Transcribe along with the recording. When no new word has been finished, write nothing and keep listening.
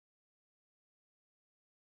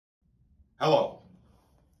Hello,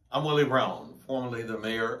 I'm Willie Brown, formerly the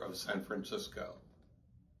mayor of San Francisco.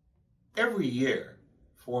 Every year,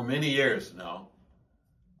 for many years now,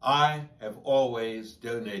 I have always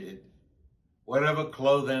donated whatever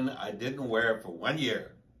clothing I didn't wear for 1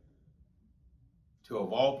 year to,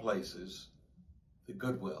 of all places, the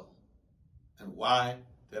Goodwill. And why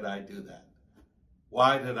did I do that?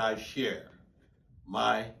 Why did I share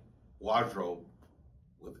my wardrobe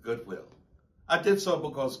with Goodwill? I did so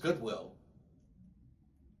because Goodwill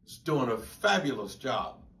is doing a fabulous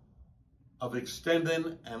job of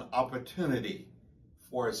extending an opportunity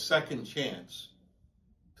for a second chance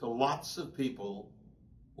to lots of people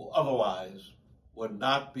who otherwise would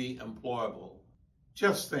not be employable.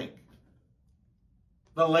 Just think,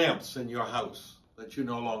 the lamps in your house that you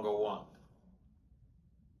no longer want,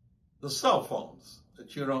 the cell phones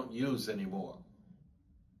that you don't use anymore,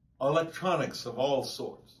 electronics of all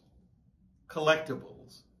sorts,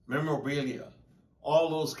 collectibles, memorabilia,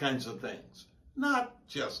 all those kinds of things, not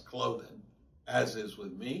just clothing, as is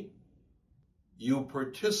with me. You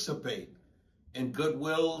participate in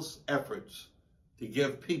Goodwill's efforts to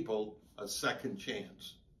give people a second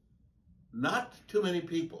chance. Not too many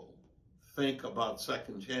people think about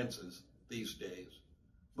second chances these days,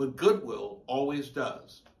 but Goodwill always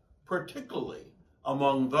does, particularly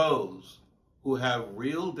among those who have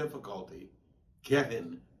real difficulty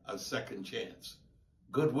getting a second chance.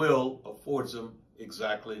 Goodwill affords them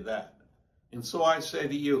exactly that. And so I say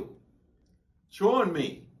to you, join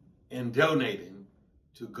me in donating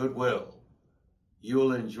to Goodwill.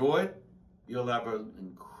 You'll enjoy it, you'll have an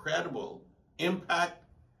incredible impact,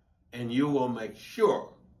 and you will make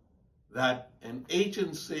sure that an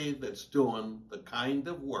agency that's doing the kind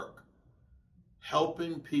of work,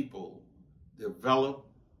 helping people develop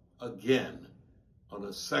again on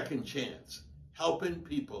a second chance, helping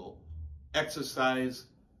people exercise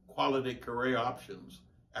quality career options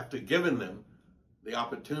after giving them the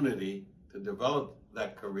opportunity to develop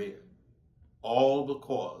that career, all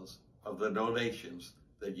because of the donations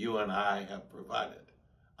that you and I have provided.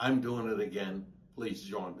 I'm doing it again. Please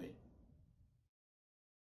join me.